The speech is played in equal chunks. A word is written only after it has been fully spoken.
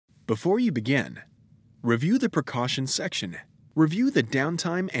Before you begin, review the precautions section. Review the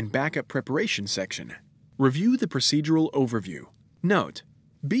downtime and backup preparation section. Review the procedural overview. Note: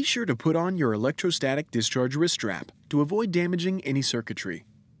 be sure to put on your electrostatic discharge wrist strap to avoid damaging any circuitry.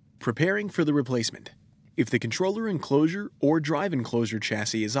 Preparing for the replacement. If the controller enclosure or drive enclosure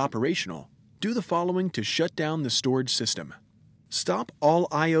chassis is operational, do the following to shut down the storage system. Stop all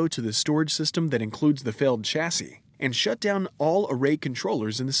I/O to the storage system that includes the failed chassis, and shut down all array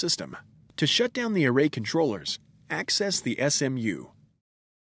controllers in the system. To shut down the array controllers, access the SMU.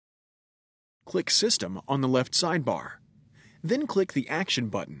 Click System on the left sidebar. Then click the Action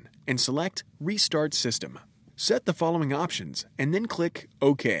button and select Restart System. Set the following options and then click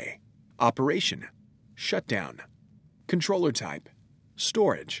OK. Operation, Shutdown, Controller Type,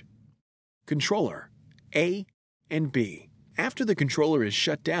 Storage, Controller, A and B. After the controller is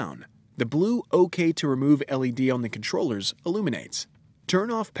shut down, the blue OK to remove LED on the controllers illuminates. Turn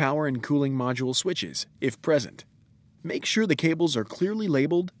off power and cooling module switches, if present. Make sure the cables are clearly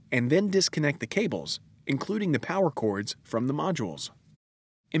labeled and then disconnect the cables, including the power cords, from the modules.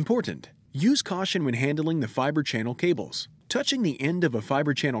 Important: use caution when handling the fiber channel cables. Touching the end of a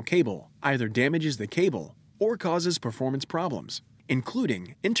fiber channel cable either damages the cable or causes performance problems,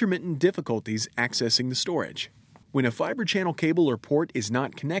 including intermittent difficulties accessing the storage. When a fiber channel cable or port is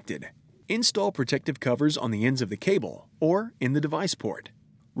not connected, install protective covers on the ends of the cable or in the device port.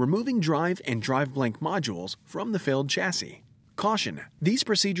 Removing drive and drive blank modules from the failed chassis. Caution: these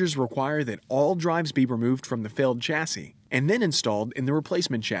procedures require that all drives be removed from the failed chassis and then installed in the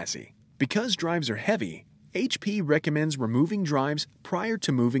replacement chassis. Because drives are heavy, HPE recommends removing drives prior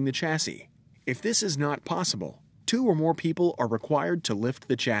to moving the chassis. If this is not possible, 2 or more people are required to lift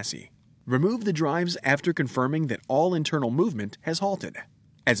the chassis. Remove the drives after confirming that all internal movement has halted.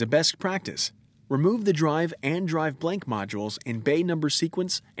 As a best practice, remove the drive and drive blank modules in bay number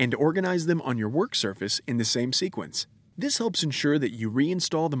sequence and organize them on your work surface in the same sequence. This helps ensure that you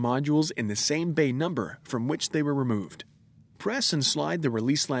reinstall the modules in the same bay number from which they were removed. Press and slide the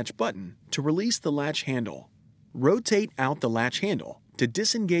release latch button to release the latch handle. Rotate out the latch handle to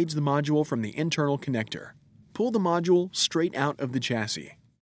disengage the module from the internal connector. Pull the module straight out of the chassis.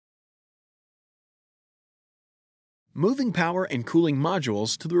 Moving power and cooling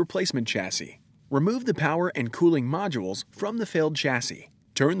modules to the replacement chassis. Remove the power and cooling modules from the failed chassis.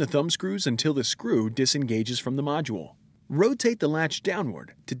 Turn the thumbscrews until the screw disengages from the module. Rotate the latch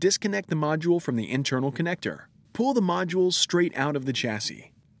downward to disconnect the module from the internal connector. Pull the module straight out of the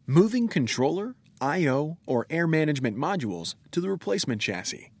chassis. Moving controller, I/O, or air management modules to the replacement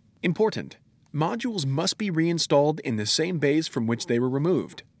chassis. Important: modules must be reinstalled in the same bays from which they were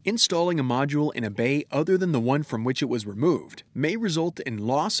removed. Installing a module in a bay other than the one from which it was removed may result in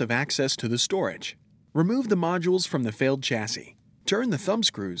loss of access to the storage. Remove the modules from the failed chassis. Turn the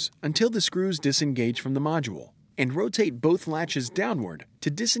thumbscrews until the screws disengage from the module, and rotate both latches downward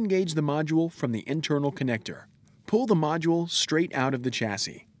to disengage the module from the internal connector. Pull the module straight out of the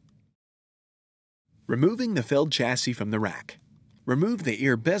chassis. Removing the failed chassis from the rack. Remove the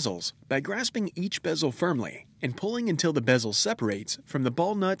ear bezels by grasping each bezel firmly and pulling until the bezel separates from the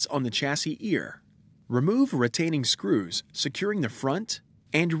ball nuts on the chassis ear. Remove retaining screws securing the front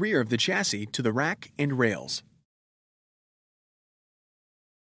and rear of the chassis to the rack and rails.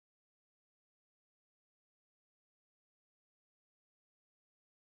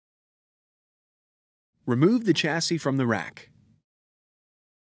 Remove the chassis from the rack.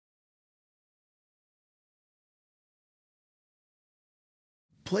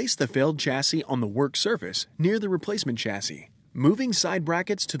 Place the failed chassis on the work surface near the replacement chassis, moving side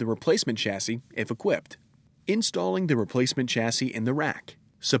brackets to the replacement chassis if equipped. Installing the replacement chassis in the rack.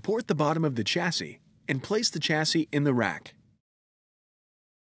 Support the bottom of the chassis and place the chassis in the rack.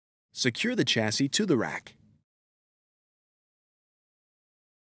 Secure the chassis to the rack.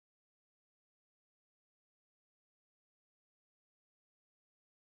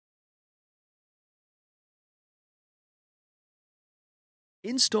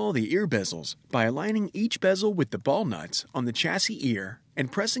 Install the ear bezels by aligning each bezel with the ball nuts on the chassis ear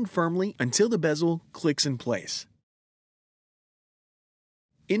and pressing firmly until the bezel clicks in place.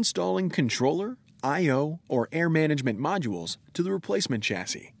 Installing controller, I/O, or air management modules to the replacement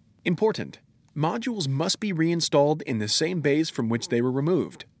chassis. Important: modules must be reinstalled in the same bays from which they were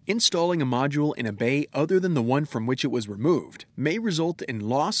removed. Installing a module in a bay other than the one from which it was removed may result in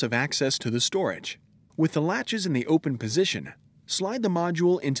loss of access to the storage. With the latches in the open position, slide the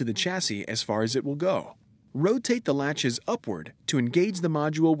module into the chassis as far as it will go. Rotate the latches upward to engage the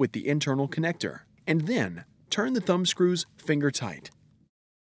module with the internal connector, and then turn the thumbscrews finger tight.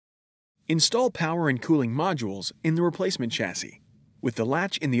 Install power and cooling modules in the replacement chassis. With the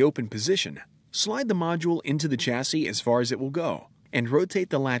latch in the open position, slide the module into the chassis as far as it will go, and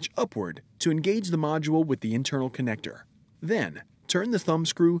rotate the latch upward to engage the module with the internal connector. Then, turn the thumb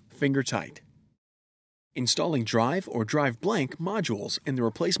screw finger tight. Installing drive or drive blank modules in the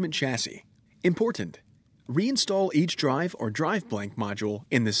replacement chassis. Important: reinstall each drive or drive blank module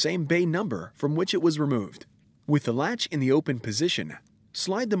in the same bay number from which it was removed. With the latch in the open position,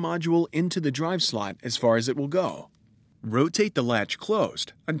 slide the module into the drive slot as far as it will go. Rotate the latch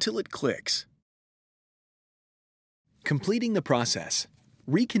closed until it clicks. Completing the process,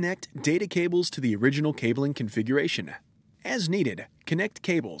 reconnect data cables to the original cabling configuration. As needed, connect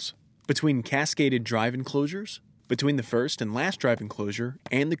cables between cascaded drive enclosures, between the first and last drive enclosure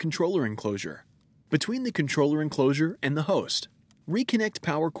and the controller enclosure, between the controller enclosure and the host. Reconnect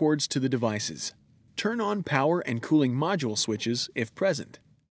power cords to the devices. Turn on power and cooling module switches if present.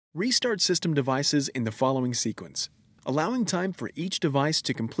 Restart system devices in the following sequence, allowing time for each device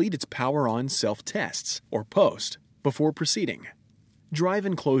to complete its power-on self-tests, or post, before proceeding. Drive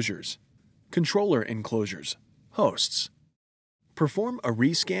enclosures, controller enclosures, hosts. Perform a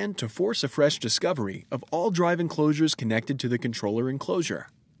rescan to force a fresh discovery of all drive enclosures connected to the controller enclosure.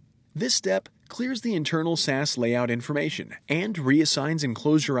 This step clears the internal SAS layout information and reassigns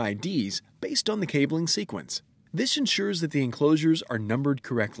enclosure IDs based on the cabling sequence. This ensures that the enclosures are numbered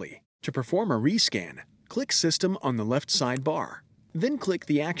correctly. To perform a rescan, click System on the left sidebar. Then click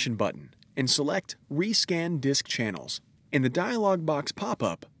the Action button and select Rescan Disk Channels. In the dialog box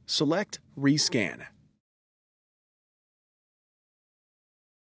pop-up, select Rescan.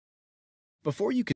 Before you